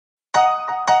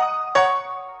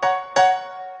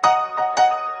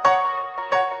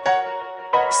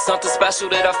Something special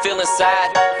that I feel inside.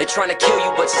 They tryna kill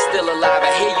you, but you're still alive. I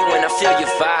hear you and I feel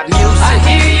your vibe. Music, I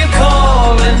hear you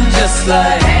calling just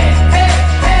like, hey, hey,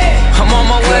 hey. I'm on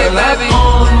my way, Girl, baby. I'm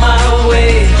on my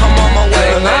way. I'm on my way,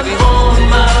 Girl, baby. I'm on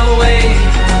my way.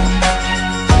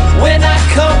 When I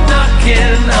come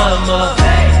knocking, I'm a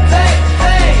hey, hey,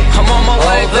 hey. I'm on my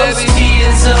way, all those baby.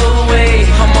 tears away.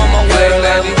 I'm on my way, Girl,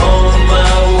 baby. I'm on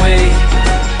my way.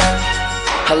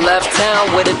 I left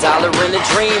town with $1 and a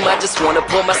dream. I just wanna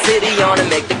put my city on and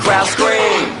make the crowd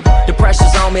scream. The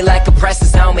pressure's on me like a press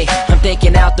is on me. I'm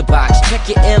thinking out the box. Check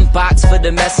your inbox for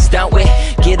the message, don't we?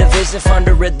 Get a vision from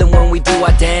the rhythm when we do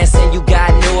our dance. And you got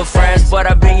newer friends, but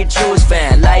I've been your truest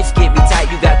fan. Life get me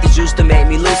tight, you got the juice to make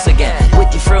me loose again.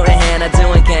 With your fruit in hand, I do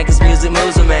and can, cause music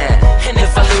moves a man. And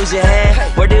if I lose your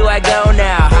hand, where do I go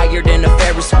now? Higher than a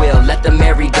Ferris wheel, let the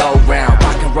merry go round.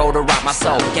 Rock and roll to rock my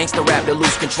soul, gangsta rap to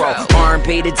lose control.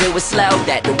 R&B to do it slow,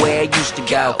 that the way I used to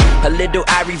go. A little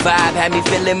Irie vibe had me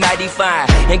feeling mighty fine.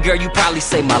 And girl, you probably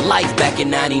saved my life back in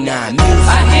 '99. Music,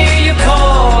 I hear you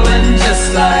calling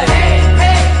just like, hey,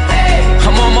 hey, hey.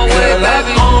 I'm on my way, Girl,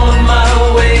 baby. I'm on my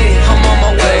way. I'm on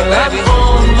my way, Girl, I'm baby.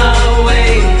 on my way.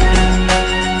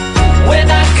 When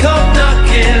I come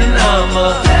knocking, I'm a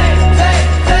hey, hey,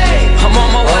 hey. I'm on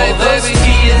my way, all those baby.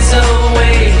 tears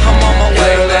away. I'm on my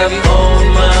way, Girl, baby. I'm on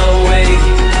my way.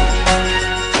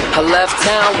 I left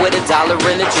town with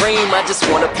 $1 and a dream. I just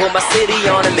wanna put my city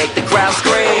on and make the crowd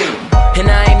scream. And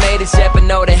I ain't made it yet, but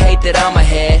know they hate that I'm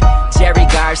ahead. Jerry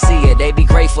Garcia, they be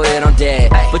grateful that I'm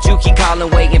dead. But you keep calling,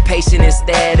 waiting, patient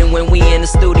instead. And when we in the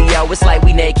studio, it's like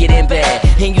we naked in bed.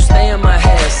 And you stay in my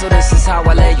head, so this is how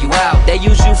I lay you out. They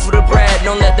use you for the bread,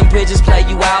 don't let them bitches play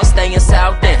you out. Staying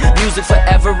south and music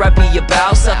forever I be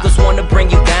about. Suckers wanna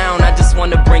bring you down, I just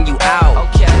wanna bring you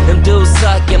out. Them dudes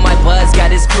suck and my buzz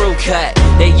got his crew cut.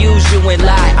 They use you and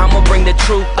lie, I'ma bring the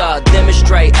truth up.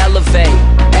 Demonstrate, elevate,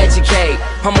 educate.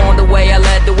 I'm on the way, I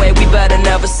led the way, we better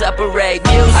never separate.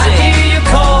 Music, I hear you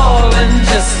calling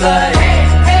just like, hey,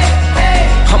 hey, hey.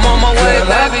 I'm on my way, Girl,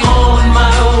 baby. I'm on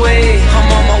my way. I'm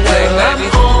on my way, Girl, baby.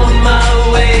 I'm on my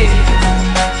way.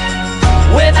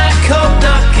 When I come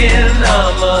knocking,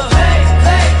 I'm a hey,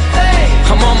 hey, hey.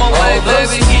 I'm on my way, all those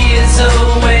baby. tears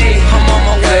away. I'm on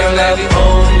my way, Girl, baby. I'm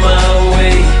on my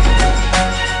way.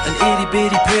 An itty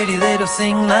bitty pretty little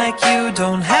thing like you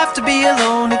don't have to be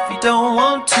alone if you don't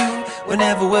want to.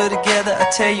 Whenever we're together, I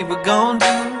tell you we're gonna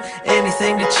do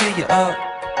anything to cheer you up.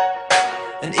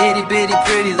 An itty bitty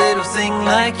pretty little thing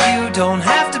like you don't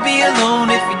have to be alone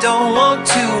if you don't want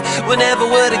to. Whenever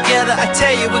we're together, I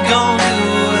tell you we're gonna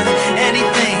do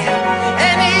anything,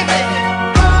 anything.